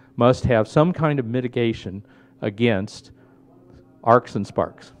boundary must have some kind of mitigation against arcs and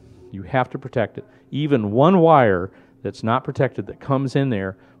sparks. You have to protect it. Even one wire that's not protected that comes in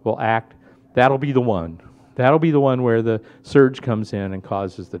there will act. That'll be the one. That'll be the one where the surge comes in and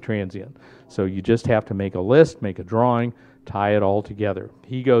causes the transient. So you just have to make a list, make a drawing, tie it all together.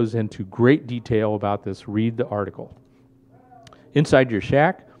 He goes into great detail about this. Read the article. Inside your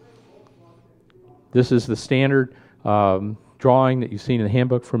shack, this is the standard drawing that you've seen in the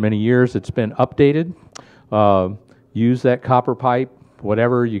handbook for many years. It's been updated. Use that copper pipe,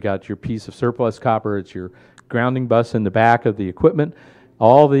 whatever. You got your piece of surplus copper. It's your grounding bus in the back of the equipment.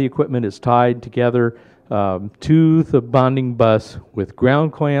 All the equipment is tied together to the bonding bus with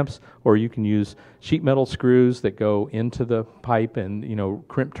ground clamps, or you can use sheet metal screws that go into the pipe and,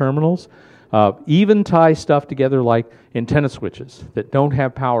 crimp terminals. Even tie stuff together like antenna switches that don't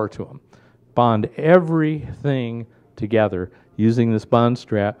have power to them. Bond everything together using this bond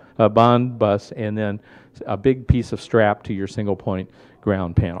bus, and then a big piece of strap to your single point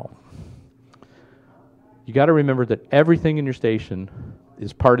ground panel. You got to remember that everything in your station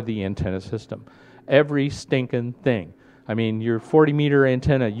is part of the antenna system. Every stinking thing. I mean, your 40-meter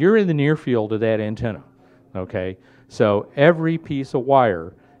antenna, you're in the near field of that antenna, okay? So every piece of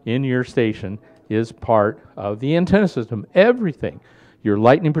wire in your station is part of the antenna system. Everything. Your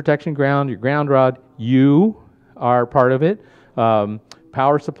lightning protection ground, your ground rod, you are part of it.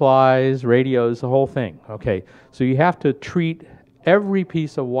 Power supplies, radios, the whole thing, okay? So you have to treat every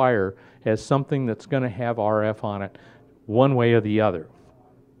piece of wire as something that's going to have RF on it one way or the other.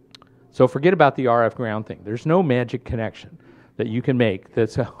 So forget about the RF ground thing. There's no magic connection that you can make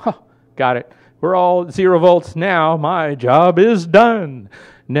that's, got it, we're all 0 volts now, my job is done.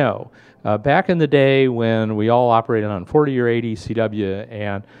 No. Back in the day when we all operated on 40 or 80 CW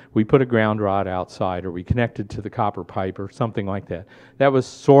and we put a ground rod outside or we connected to the copper pipe or something like that, that was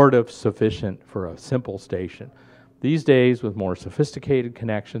sort of sufficient for a simple station. These days, with more sophisticated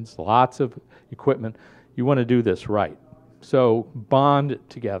connections, lots of equipment, you want to do this right. So bond it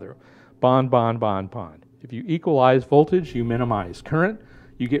together. Bond, bond, bond, bond. If you equalize voltage, you minimize current.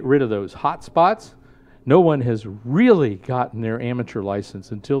 You get rid of those hot spots. No one has really gotten their amateur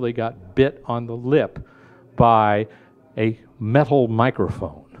license until they got bit on the lip by a metal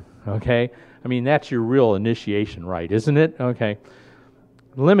microphone, okay? I mean, that's your real initiation right, isn't it? Okay.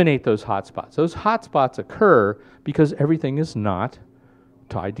 Eliminate those hot spots. Those hot spots occur because everything is not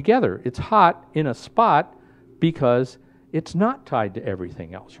tied together. It's hot in a spot because it's not tied to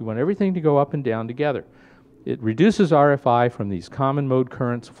everything else. You want everything to go up and down together. It reduces RFI from these common mode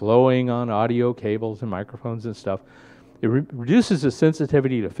currents flowing on audio cables and microphones and stuff. It reduces the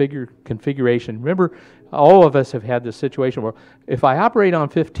sensitivity to configuration. Remember, all of us have had this situation where if I operate on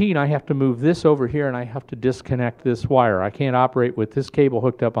 15, I have to move this over here and I have to disconnect this wire. I can't operate with this cable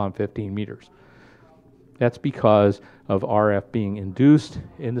hooked up on 15 meters. That's because of RF being induced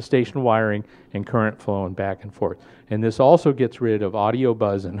in the station wiring and current flowing back and forth. And this also gets rid of audio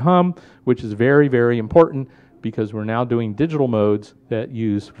buzz and hum, which is very, very important because we're now doing digital modes that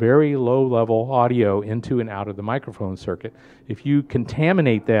use very low-level audio into and out of the microphone circuit. If you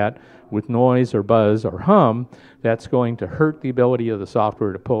contaminate that with noise or buzz or hum, that's going to hurt the ability of the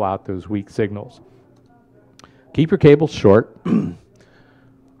software to pull out those weak signals. Keep your cables short.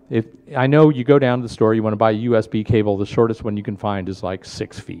 If I know you go down to the store, you want to buy a USB cable, the shortest one you can find is like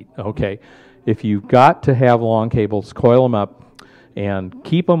 6 feet, okay? If you've got to have long cables, coil them up and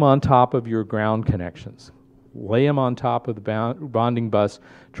keep them on top of your ground connections. Lay them on top of the bonding bus.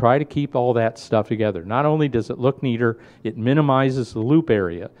 Try to keep all that stuff together. Not only does it look neater, it minimizes the loop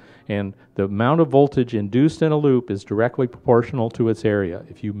area. And the amount of voltage induced in a loop is directly proportional to its area.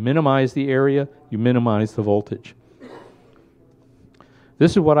 If you minimize the area, you minimize the voltage.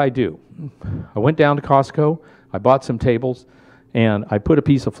 This is what I do. I went down to Costco, I bought some tables, and I put a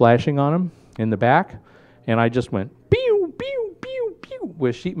piece of flashing on them in the back, and I just went pew, pew, pew, pew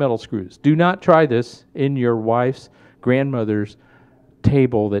with sheet metal screws. Do not try this in your wife's grandmother's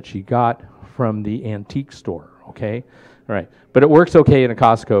table that she got from the antique store, okay? All right, but it works okay in a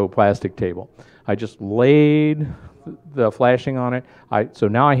Costco plastic table. I just laid the flashing on it. So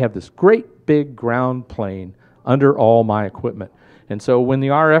now I have this great big ground plane under all my equipment. And so when the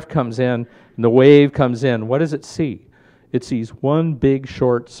RF comes in and the wave comes in, what does it see? It sees one big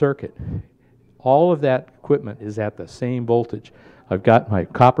short circuit. All of that equipment is at the same voltage. I've got my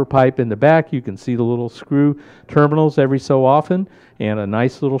copper pipe in the back. You can see the little screw terminals every so often, and a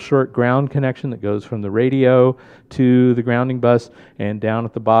nice little short ground connection that goes from the radio to the grounding bus, and down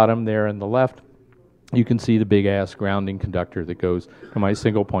at the bottom there on the left, you can see the big-ass grounding conductor that goes to my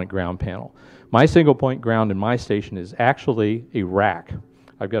single-point ground panel. My single-point ground in my station is actually a rack.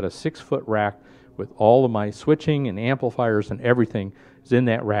 I've got a 6-foot rack with all of my switching and amplifiers and everything is in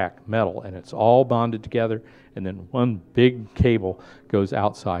that rack, metal, and it's all bonded together, and then one big cable goes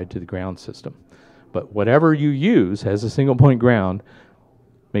outside to the ground system. But whatever you use as a single-point ground,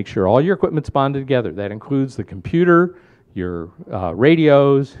 make sure all your equipment's bonded together. That includes the computer, your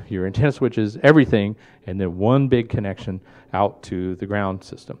radios, your antenna switches, everything, and then one big connection out to the ground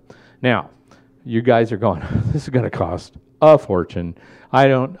system. Now, you guys are going, this is going to cost a fortune.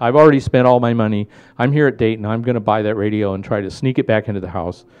 I've already spent all my money. I'm here at Dayton. I'm going to buy that radio and try to sneak it back into the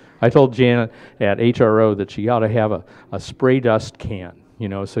house. I told Janet at HRO that she ought to have a spray dust can, you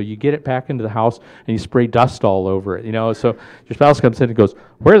know, so you get it back into the house and you spray dust all over it, you know. So your spouse comes in and goes,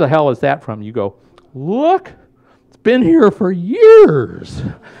 where the hell is that from? You go, look, it's been here for years,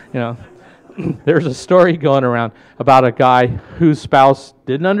 you know. There's a story going around about a guy whose spouse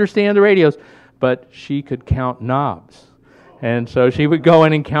didn't understand the radios, but she could count knobs. And so she would go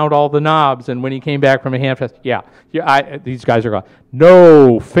in and count all the knobs, and when he came back from a handfest, these guys are going,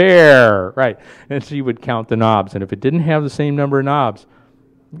 no, fair, right. And she would count the knobs, and if it didn't have the same number of knobs,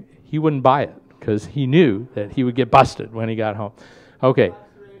 he wouldn't buy it, because he knew that he would get busted when he got home. Okay.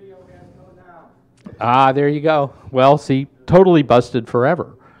 There you go. Well, see, totally busted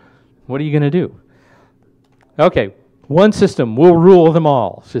forever. What are you going to do? Okay, one system will rule them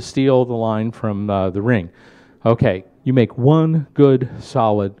all, to steal the line from the ring. Okay, you make one good,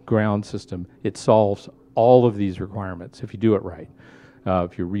 solid ground system. It solves all of these requirements if you do it right.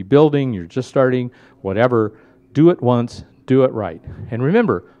 If you're rebuilding, you're just starting, whatever, do it once, do it right. And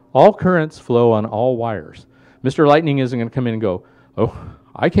remember, all currents flow on all wires. Mr. Lightning isn't going to come in and go, oh,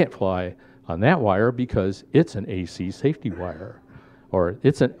 I can't fly on that wire because it's an AC safety wire, or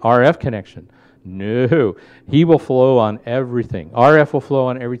it's an RF connection. No, he will flow on everything. RF will flow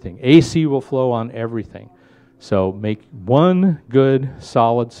on everything. AC will flow on everything. So make one good,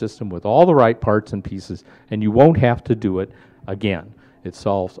 solid system with all the right parts and pieces, and you won't have to do it again. It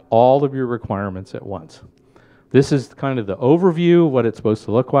solves all of your requirements at once. This is kind of the overview of what it's supposed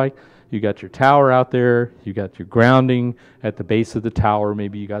to look like. You got your tower out there. You got your grounding at the base of the tower.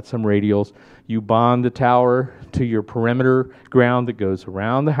 Maybe you got some radials. You bond the tower to your perimeter ground that goes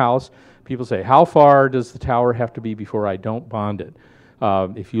around the house. People say, how far does the tower have to be before I don't bond it?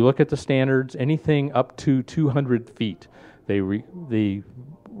 If you look at the standards, anything up to 200 feet, they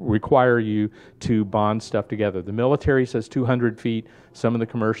require you to bond stuff together. The military says 200 feet. Some of the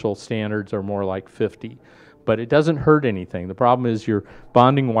commercial standards are more like 50. But it doesn't hurt anything. The problem is your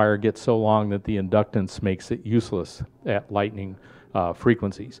bonding wire gets so long that the inductance makes it useless at lightning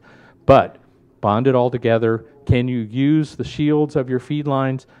frequencies. But bond it all together. Can you use the shields of your feed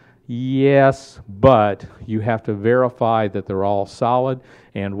lines? Yes, but you have to verify that they're all solid.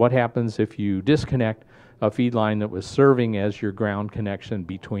 And what happens if you disconnect a feed line that was serving as your ground connection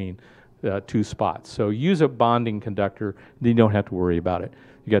between two spots? So use a bonding conductor, then you don't have to worry about it.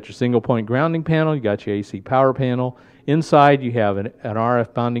 You got your single point grounding panel, you got your AC power panel. Inside you have an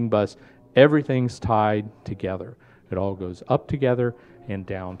RF bonding bus. Everything's tied together. It all goes up together and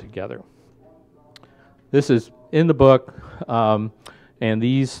down together. This is in the book, and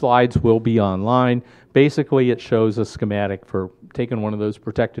these slides will be online. Basically, it shows a schematic for taking one of those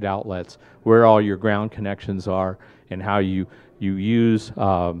protected outlets, where all your ground connections are, and how you use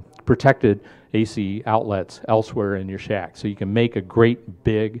protected AC outlets elsewhere in your shack. So you can make a great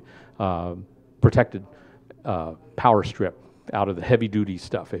big protected power strip out of the heavy-duty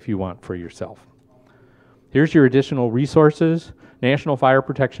stuff if you want for yourself. Here's your additional resources. National Fire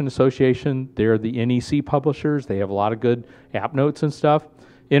Protection Association, they're the NEC publishers. They have a lot of good app notes and stuff.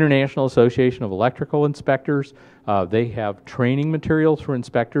 International Association of Electrical Inspectors, they have training materials for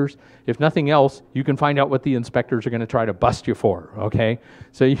inspectors. If nothing else, you can find out what the inspectors are going to try to bust you for, okay?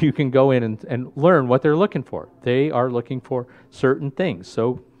 So you can go in and learn what they're looking for. They are looking for certain things,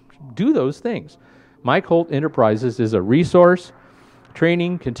 so do those things. Mike Holt Enterprises is a resource,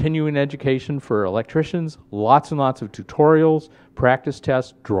 training, continuing education for electricians, lots and lots of tutorials, practice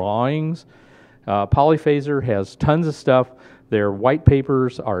tests, drawings. Polyphaser has tons of stuff. Their white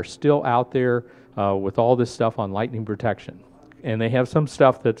papers are still out there with all this stuff on lightning protection. And they have some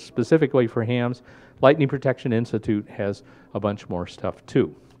stuff that's specifically for hams. Lightning Protection Institute has a bunch more stuff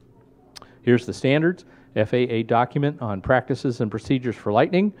too. Here's the standards. FAA document on practices and procedures for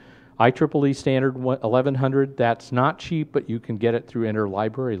lightning. IEEE standard 1100, that's not cheap, but you can get it through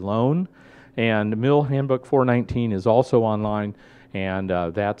interlibrary loan. And Mill Handbook 419 is also online, and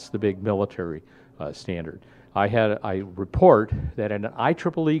that's the big military standard. I report that at an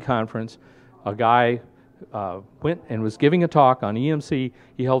IEEE conference, a guy went and was giving a talk on EMC.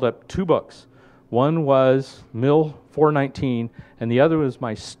 He held up two books. One was Mill 419, and the other was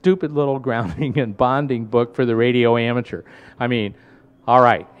my stupid little grounding and bonding book for the radio amateur. I mean, all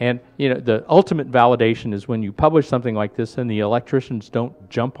right, and you know, the ultimate validation is when you publish something like this and the electricians don't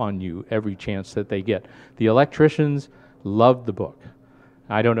jump on you every chance that they get. The electricians loved the book.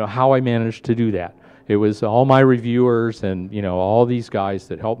 I don't know how I managed to do that. It was all my reviewers and, you know, all these guys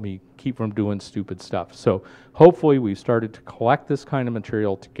that helped me keep from doing stupid stuff. So hopefully we've started to collect this kind of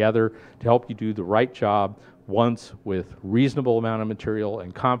material together to help you do the right job once with reasonable amount of material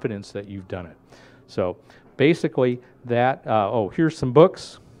and confidence that you've done it. So basically that, oh, here's some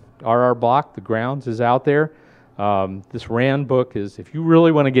books. R.R. Block, The Grounds, is out there. This RAN book is, if you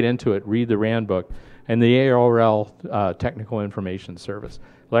really want to get into it, read the RAN book. And the ARL Technical Information Service,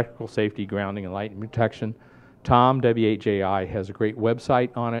 Electrical Safety, Grounding, and Lightning Protection. Tom, WHJI, has a great website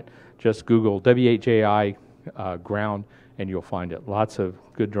on it. Just Google WHJI ground, and you'll find it. Lots of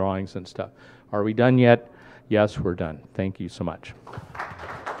good drawings and stuff. Are we done yet? Yes, we're done. Thank you so much.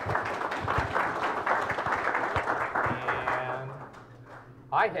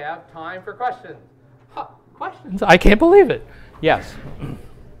 I have time for questions. Huh, questions? I can't believe it. Yes.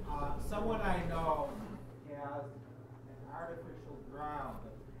 Someone I know has an artificial ground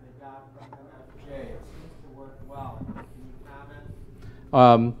that they got from MFJ. It seems to work well. Can you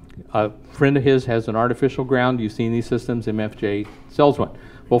comment? A friend of his has an artificial ground. You've seen these systems. MFJ sells one.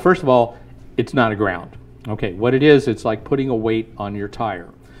 Well, first of all, it's not a ground. Okay, what it is, it's like putting a weight on your tire.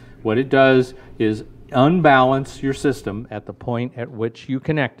 What it does is unbalance your system at the point at which you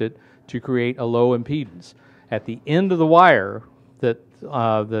connect it to create a low impedance. At the end of the wire that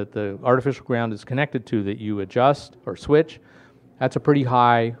the artificial ground is connected to, that you adjust or switch, that's a pretty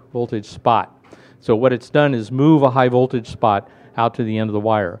high voltage spot. So what it's done is move a high voltage spot out to the end of the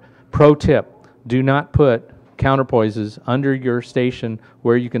wire. Pro tip, do not put counterpoises under your station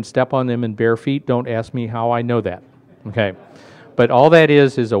where you can step on them in bare feet. Don't ask me how I know that. Okay. But all that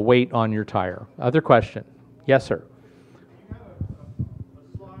is a weight on your tire. Other question? Yes, sir. You have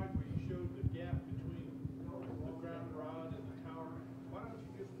a slide where you showed the gap between the ground rod and the tower. Why don't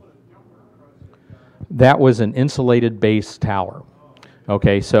you just put a jumper across it? That was an insulated base tower.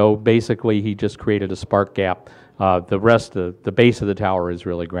 Okay, so basically he just created a spark gap. The rest of the base of the tower is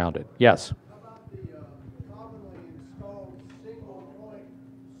really grounded. Yes? How about the commonly installed single-point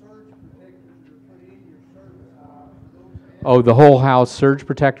surge protectors that are put in your service? Oh, the whole house surge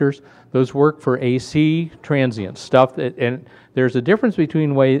protectors. Those work for AC transient stuff. And there's a difference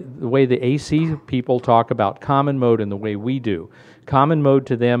between the way the AC people talk about common mode and the way we do. Common mode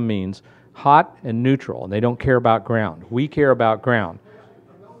to them means hot and neutral, and they don't care about ground. We care about ground.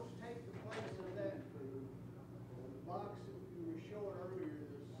 Those take the place of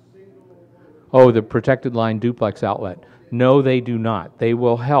Oh, the protected line duplex outlet. No, they do not. They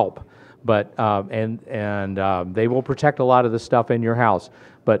will help, but they will protect a lot of the stuff in your house.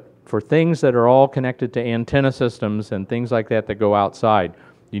 But for things that are all connected to antenna systems and things like that that go outside,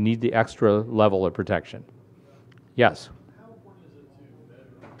 you need the extra level of protection. Yes. How important is it to measure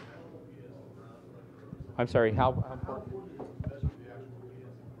how PS and ground electrodes? I'm sorry. How How important? important is it to measure the actual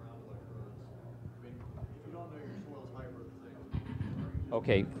PS and ground electrodes? I mean, if you don't know your soil's height or things.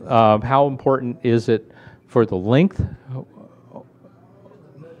 Okay. How important is it for the length?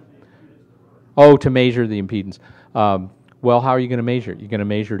 Oh, to measure the impedance. Well, how are you going to measure it? You're going to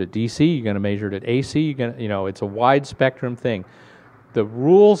measure it at DC. You're going to measure it at AC. You're going to, it's a wide spectrum thing. The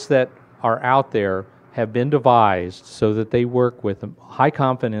rules that are out there have been devised so that they work with high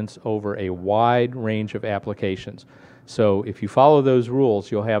confidence over a wide range of applications. So if you follow those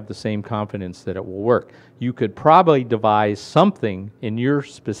rules, you'll have the same confidence that it will work. You could probably devise something in your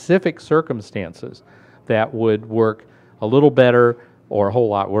specific circumstances that would work a little better or a whole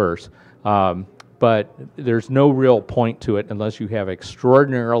lot worse. But there's no real point to it unless you have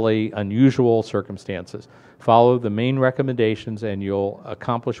extraordinarily unusual circumstances. Follow the main recommendations and you'll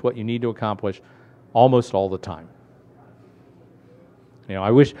accomplish what you need to accomplish almost all the time. I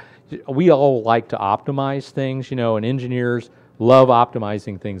wish we all like to optimize things, and engineers love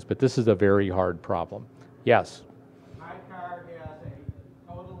optimizing things, but this is a very hard problem. Yes? My car has a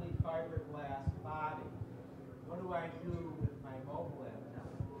totally fiberglass body. What do I do with my mobile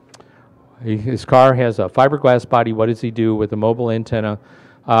antenna? His car has a fiberglass body. What does he do with a mobile antenna?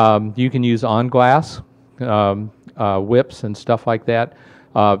 You can use on-glass whips and stuff like that.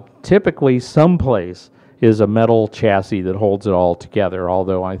 Typically, someplace is a metal chassis that holds it all together,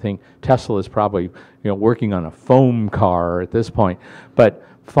 although I think Tesla is probably working on a foam car at this point. But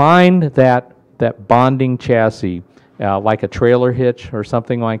find that bonding chassis, like a trailer hitch or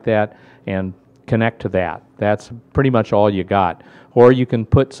something like that, and connect to that. That's pretty much all you got. Or you can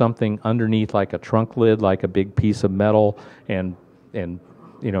put something underneath like a trunk lid, like a big piece of metal, and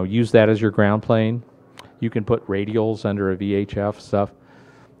use that as your ground plane. You can put radials under a VHF stuff.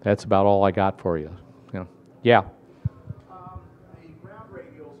 That's about all I got for you. Yeah. The ground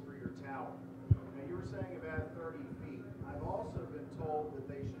radials for your tower. Now you were saying about 30 feet. I've also been told that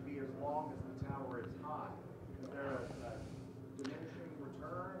they should be as long as the tower is high. Is there a diminishing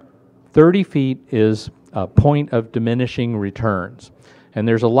return? 30 feet is a point of diminishing returns. And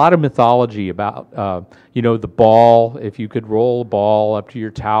there's a lot of mythology about, the ball, if you could roll a ball up to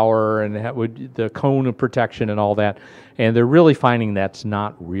your tower and that would, the cone of protection and all that. And they're really finding that's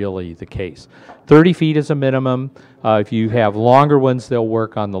not really the case. 30 feet is a minimum. If you have longer ones, they'll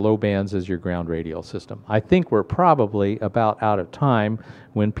work on the low bands as your ground radial system. I think we're probably about out of time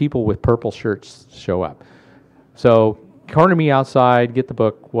when people with purple shirts show up. So corner me outside, get the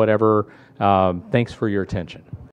book, whatever. Thanks for your attention.